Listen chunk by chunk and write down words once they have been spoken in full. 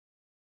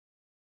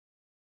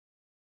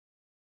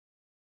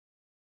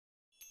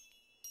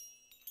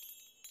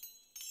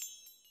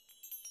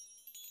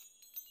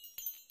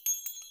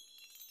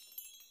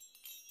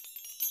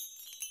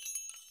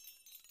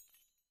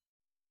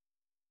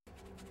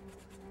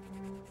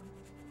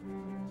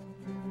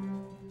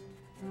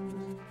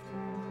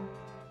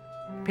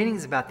Painting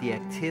is about the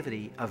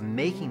activity of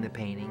making the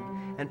painting,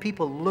 and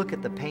people look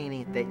at the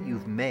painting that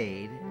you've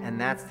made, and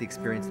that's the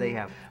experience they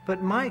have.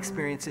 But my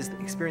experience is the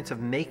experience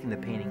of making the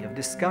painting, of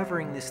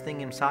discovering this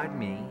thing inside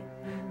me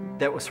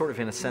that was sort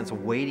of, in a sense,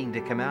 waiting to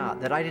come out,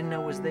 that I didn't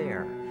know was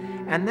there.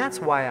 And that's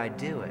why I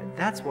do it.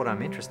 That's what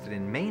I'm interested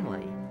in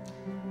mainly.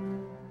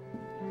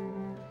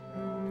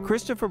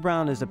 Christopher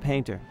Brown is a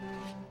painter.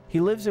 He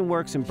lives and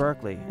works in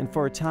Berkeley and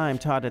for a time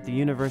taught at the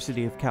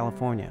University of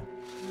California.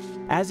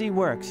 As he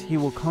works, he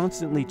will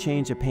constantly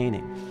change a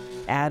painting,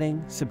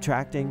 adding,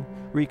 subtracting,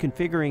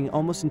 reconfiguring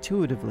almost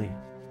intuitively.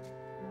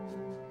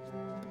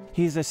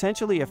 He is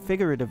essentially a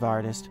figurative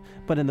artist,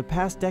 but in the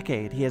past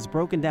decade he has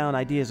broken down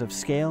ideas of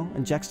scale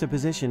and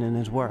juxtaposition in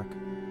his work.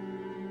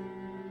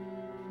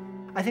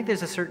 I think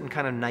there's a certain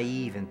kind of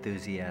naive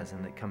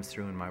enthusiasm that comes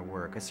through in my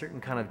work, a certain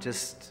kind of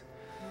just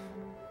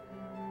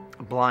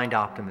blind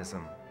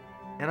optimism.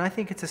 And I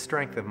think it's a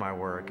strength of my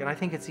work, and I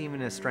think it's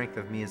even a strength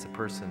of me as a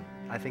person.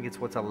 I think it's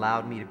what's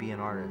allowed me to be an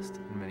artist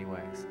in many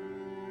ways.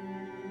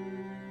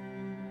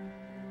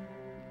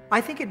 I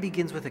think it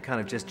begins with a kind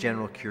of just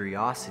general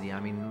curiosity.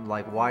 I mean,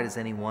 like, why does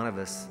any one of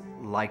us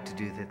like to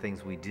do the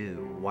things we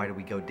do? Why do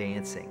we go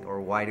dancing? Or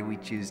why do we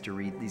choose to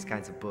read these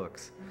kinds of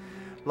books?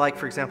 Like,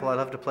 for example, I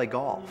love to play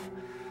golf.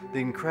 The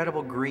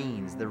incredible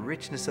greens, the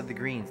richness of the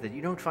greens that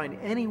you don't find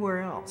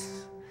anywhere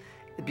else,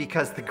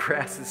 because the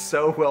grass is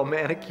so well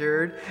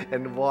manicured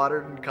and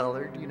watered and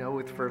colored, you know,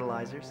 with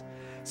fertilizers.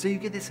 So you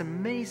get this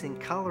amazing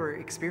color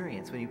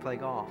experience when you play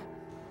golf.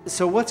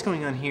 So what's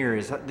going on here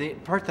is the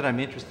part that I'm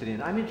interested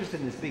in. I'm interested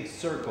in this big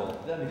circle.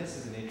 I mean, this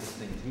is an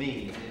interesting, to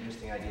me, it's an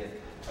interesting idea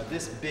of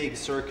this big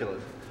circle.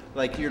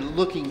 Like you're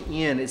looking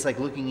in, it's like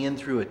looking in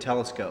through a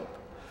telescope,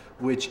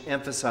 which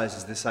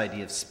emphasizes this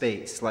idea of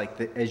space. Like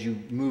as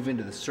you move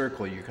into the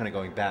circle, you're kind of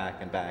going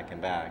back and back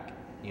and back,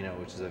 you know,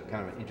 which is a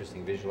kind of an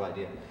interesting visual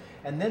idea.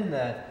 And then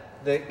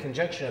the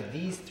conjunction of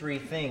these three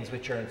things,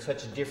 which are in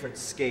such a different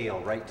scale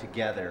right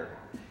together,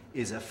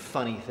 is a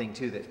funny thing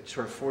too, that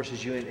sort of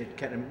forces you in.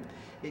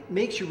 It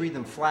makes you read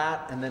them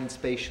flat and then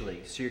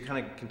spatially. So you're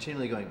kind of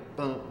continually going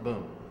boom,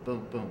 boom,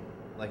 boom, boom,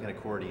 like an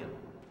accordion.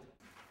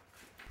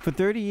 For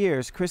 30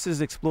 years, Chris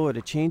has explored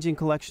a changing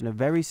collection of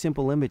very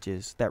simple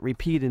images that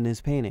repeat in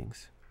his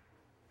paintings.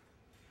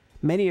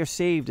 Many are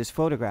saved as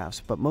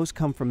photographs, but most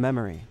come from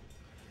memory.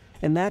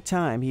 In that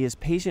time, he has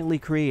patiently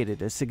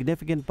created a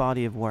significant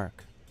body of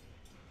work.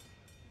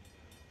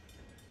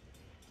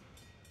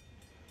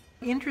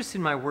 Interests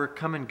in my work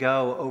come and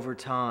go over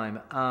time.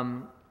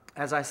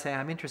 As I say,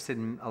 I'm interested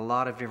in a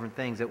lot of different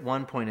things. At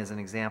one point, as an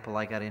example,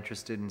 I got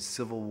interested in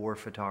Civil War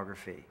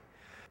photography.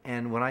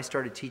 And when I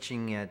started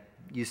teaching at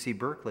UC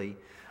Berkeley,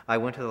 I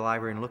went to the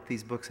library and looked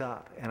these books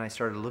up, and I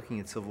started looking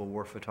at Civil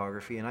War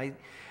photography, and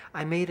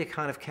I made a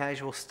kind of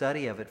casual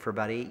study of it for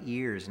about 8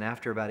 years, and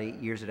after about 8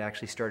 years, it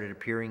actually started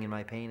appearing in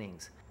my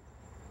paintings.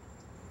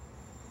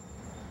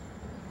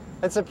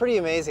 It's a pretty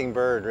amazing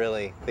bird,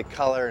 really. The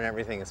color and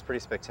everything is pretty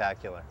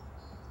spectacular.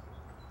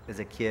 As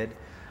a kid,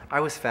 I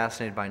was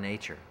fascinated by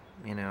nature.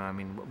 You know, I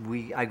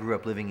mean, I grew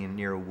up living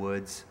near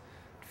woods,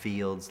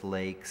 fields,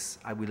 lakes.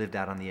 We lived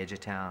out on the edge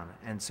of town,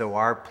 and so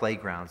our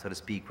playground, so to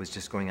speak, was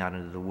just going out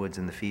into the woods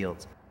and the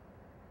fields.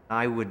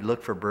 I would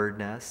look for bird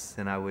nests,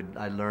 and I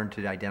learned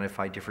to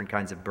identify different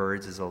kinds of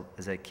birds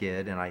as a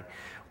kid, and I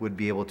would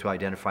be able to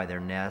identify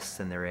their nests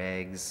and their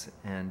eggs,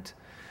 and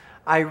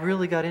I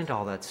really got into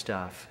all that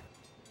stuff.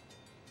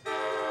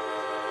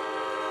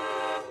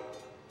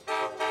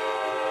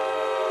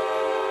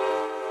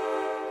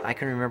 I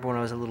can remember when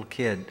I was a little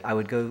kid, I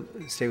would go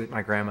stay with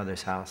my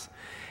grandmother's house,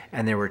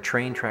 and there were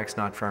train tracks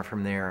not far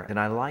from there, and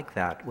I liked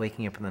that,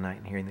 waking up in the night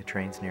and hearing the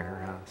trains near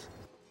her house.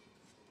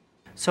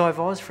 So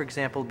I've always, for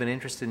example, been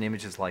interested in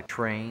images like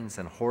trains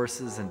and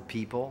horses and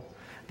people,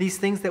 these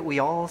things that we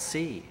all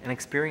see and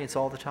experience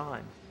all the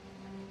time.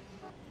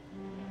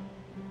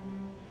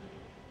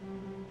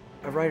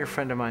 A writer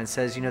friend of mine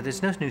says, you know,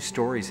 there's no new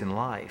stories in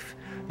life.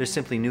 There's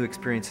simply new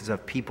experiences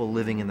of people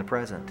living in the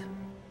present.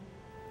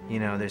 You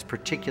know, there's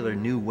particular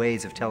new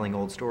ways of telling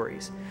old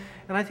stories.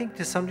 And I think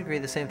to some degree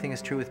the same thing is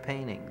true with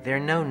painting. There are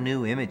no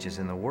new images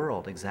in the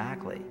world,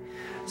 exactly.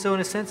 So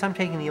in a sense, I'm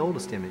taking the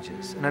oldest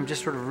images, and I'm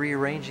just sort of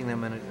rearranging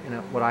them in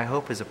what I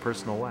hope is a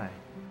personal way.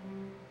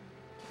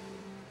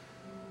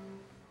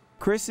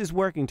 Chris is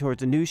working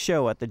towards a new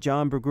show at the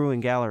John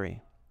Bergruen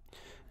Gallery.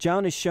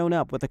 John has shown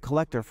up with a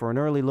collector for an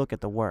early look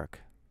at the work.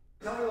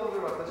 Tell me a little bit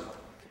about this one.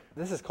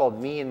 This is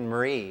called Me and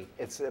Marie.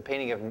 It's a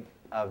painting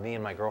of me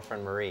and my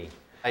girlfriend Marie.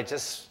 I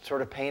just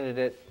sort of painted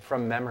it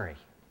from memory.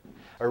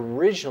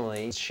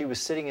 Originally, she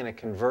was sitting in a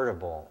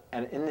convertible,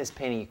 and in this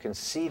painting you can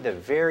see the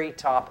very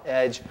top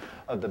edge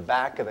of the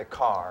back of the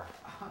car,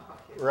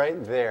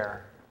 right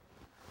there.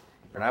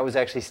 And I was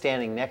actually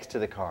standing next to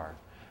the car.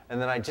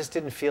 And then I just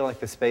didn't feel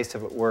like the space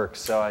of it worked,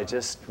 so I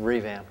just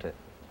revamped it.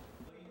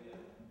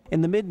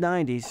 In the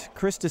mid-90s,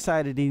 Chris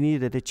decided he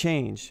needed a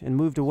change and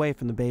moved away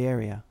from the Bay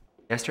Area.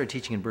 I started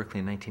teaching in Berkeley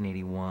in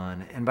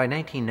 1981, and by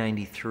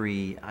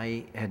 1993,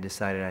 I had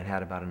decided I'd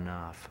had about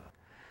enough.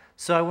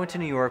 So I went to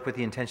New York with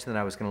the intention that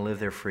I was going to live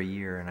there for a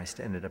year, and I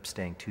ended up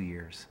staying 2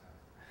 years.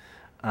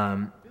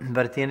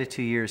 But at the end of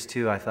 2 years,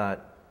 too, I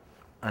thought,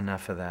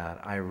 enough of that.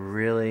 I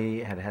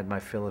really had had my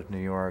fill of New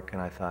York,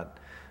 and I thought,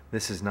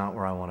 this is not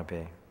where I want to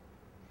be.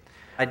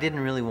 I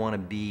didn't really want to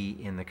be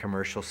in the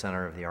commercial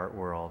center of the art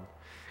world,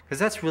 because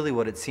that's really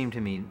what it seemed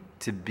to me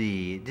to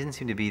be. It didn't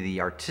seem to be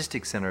the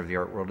artistic center of the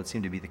art world, it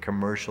seemed to be the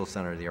commercial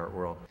center of the art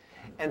world.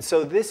 And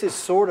so this is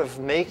sort of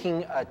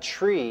making a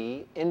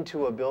tree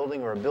into a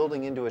building or a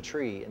building into a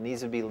tree. And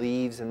these would be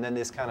leaves and then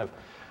this kind of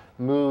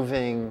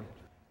moving.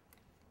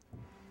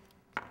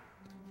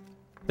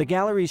 The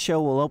gallery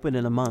show will open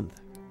in a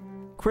month.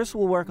 Chris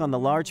will work on the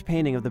large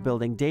painting of the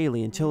building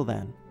daily until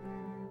then.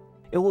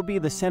 It will be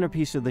the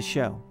centerpiece of the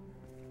show.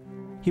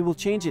 He will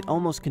change it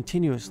almost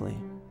continuously.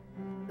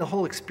 The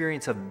whole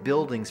experience of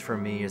buildings for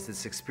me is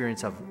this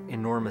experience of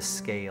enormous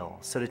scale.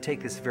 So to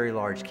take this very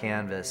large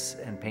canvas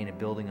and paint a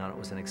building on it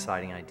was an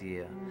exciting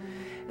idea.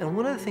 And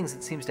one of the things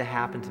that seems to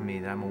happen to me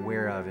that I'm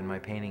aware of in my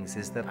paintings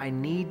is that I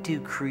need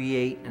to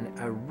create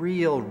a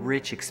real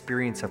rich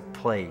experience of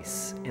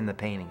place in the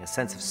painting, a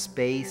sense of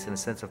space and a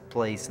sense of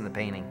place in the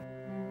painting.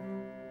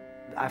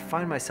 I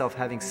find myself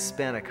having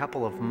spent a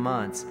couple of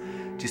months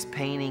just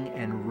painting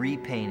and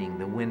repainting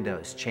the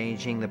windows,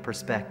 changing the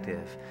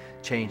perspective,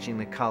 changing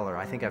the color.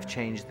 I think I've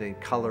changed the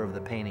color of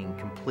the painting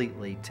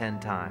completely 10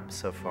 times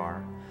so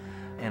far.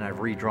 And I've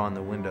redrawn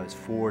the windows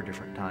 4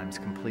 different times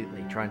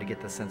completely, trying to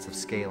get the sense of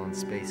scale and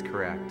space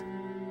correct.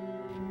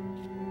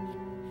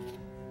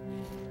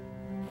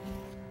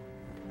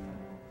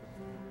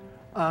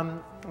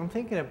 I'm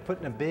thinking of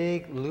putting a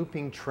big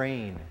looping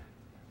train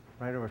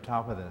right over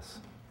top of this.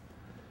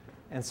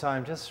 And so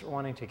I'm just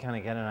wanting to kind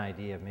of get an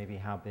idea of maybe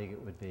how big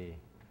it would be.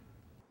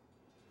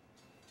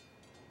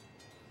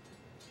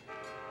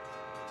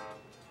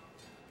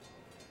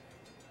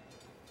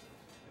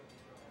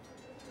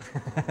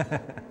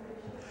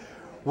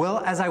 Well,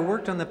 as I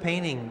worked on the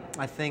painting,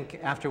 I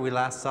think after we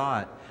last saw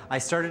it, I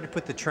started to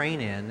put the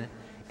train in,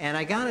 and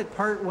I got it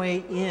part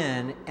way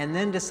in, and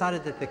then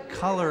decided that the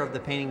color of the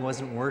painting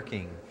wasn't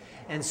working.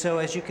 And so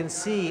as you can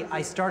see,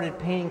 I started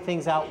painting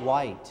things out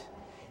white,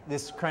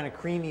 this kind of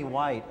creamy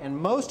white, and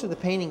most of the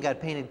painting got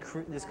painted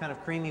this kind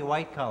of creamy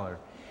white color.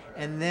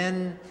 And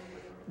then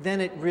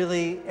it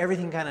really,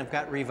 everything kind of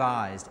got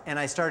revised, and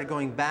I started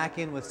going back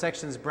in with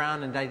sections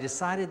brown, and I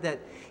decided that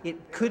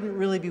it couldn't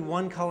really be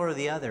one color or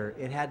the other.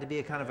 It had to be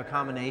a kind of a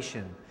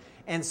combination.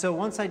 And so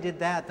once I did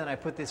that, then I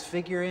put this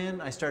figure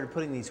in, I started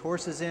putting these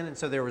horses in, and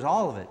so there was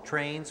all of it,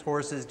 trains,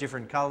 horses,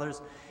 different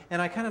colors,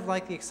 and I kind of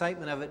liked the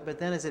excitement of it, but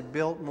then as it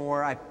built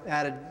more, I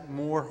added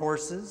more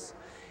horses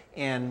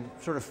and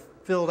sort of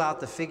filled out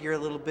the figure a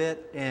little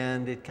bit,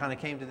 and it kind of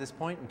came to this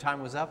point, and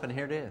time was up, and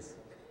here it is.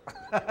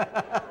 So,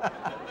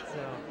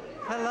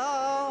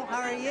 hello,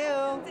 how are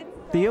you?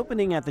 The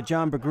opening at the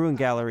John Bergruen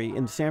Gallery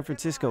in San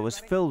Francisco was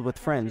filled with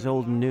friends,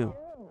 old and new.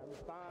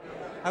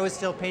 I was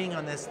still painting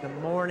on this the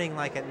morning,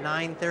 like at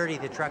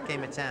 9:30, the truck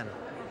came at 10.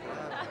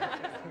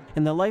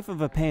 In the life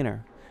of a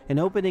painter, an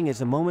opening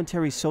is a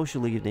momentary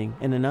social evening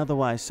in an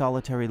otherwise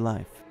solitary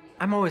life.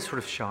 I'm always sort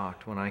of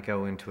shocked when I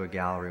go into a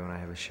gallery when I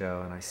have a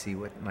show and I see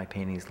what my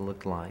paintings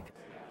look like.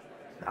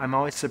 I'm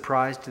always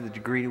surprised to the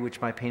degree to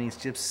which my paintings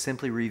just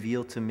simply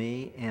reveal to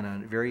me in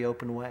a very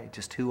open way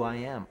just who I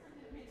am.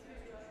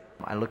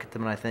 I look at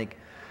them and I think,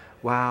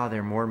 wow,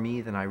 they're more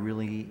me than I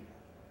really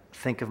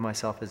think of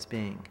myself as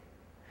being.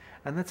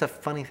 And that's a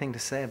funny thing to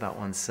say about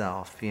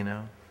oneself, you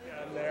know?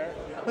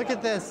 Look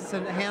at this, it's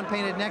a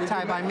hand-painted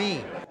necktie by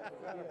me.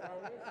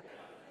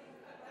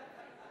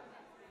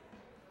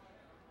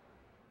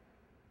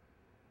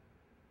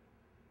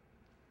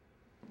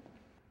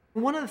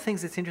 One of the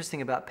things that's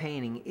interesting about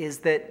painting is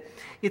that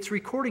it's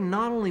recording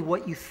not only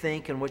what you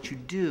think and what you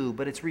do,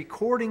 but it's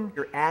recording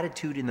your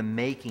attitude in the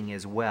making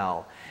as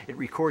well. It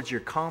records your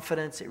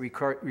confidence, it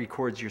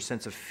records your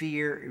sense of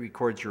fear, it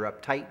records your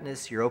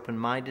uptightness, your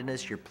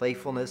open-mindedness, your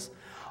playfulness.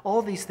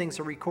 All these things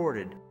are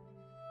recorded.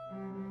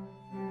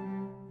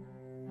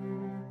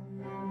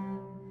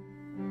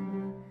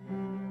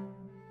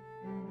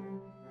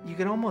 You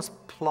can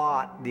almost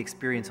plot the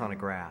experience on a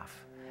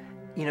graph.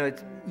 You know,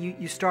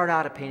 you start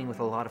out a painting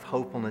with a lot of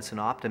hopefulness and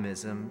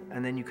optimism,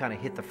 and then you kind of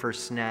hit the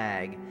first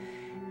snag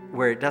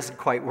where it doesn't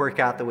quite work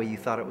out the way you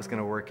thought it was going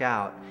to work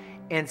out.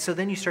 And so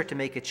then you start to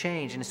make a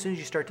change, and as soon as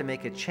you start to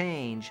make a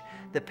change,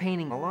 the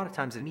painting a lot of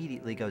times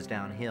immediately goes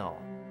downhill.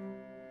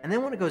 And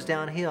then when it goes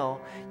downhill,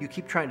 you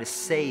keep trying to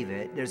save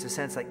it. There's a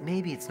sense like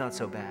maybe it's not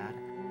so bad.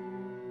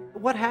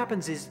 What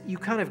happens is you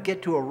kind of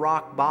get to a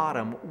rock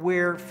bottom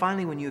where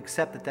finally when you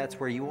accept that that's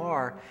where you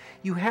are,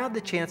 you have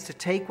the chance to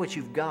take what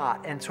you've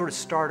got and sort of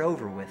start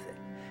over with it,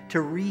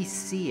 to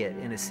re-see it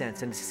in a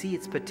sense and see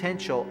its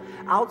potential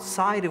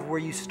outside of where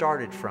you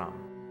started from.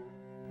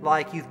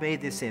 Like you've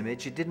made this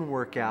image, it didn't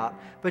work out,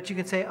 but you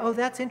can say, oh,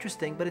 that's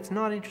interesting, but it's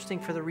not interesting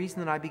for the reason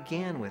that I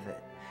began with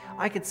it.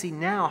 I could see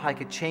now how I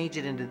could change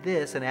it into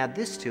this and add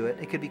this to it,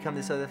 it could become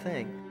this other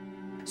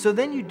thing. So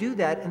then you do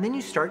that, and then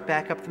you start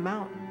back up the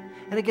mountain.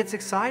 And it gets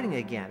exciting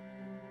again.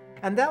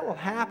 And that will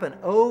happen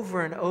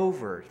over and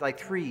over, like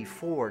 3,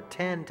 4,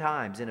 10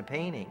 times in a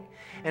painting.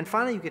 And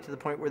finally you get to the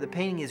point where the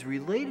painting is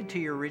related to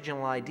your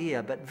original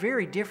idea, but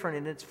very different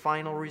in its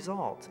final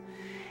result.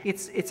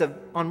 It's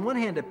on one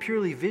hand a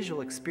purely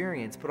visual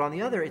experience, but on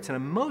the other it's an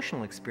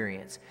emotional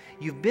experience.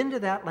 You've been to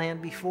that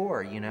land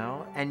before, you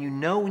know, and you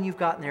know when you've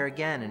gotten there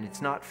again, and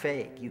it's not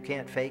fake. You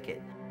can't fake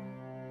it.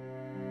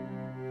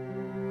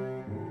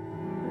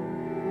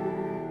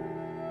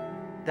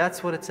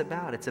 That's what it's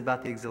about. It's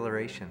about the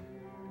exhilaration.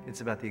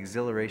 It's about the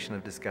exhilaration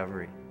of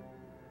discovery.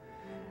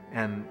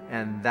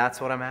 And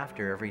that's what I'm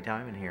after every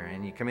time in here.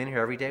 And you come in here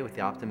every day with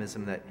the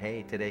optimism that,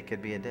 hey, today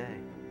could be a day.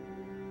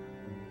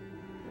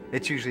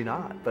 It's usually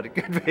not, but it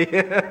could be.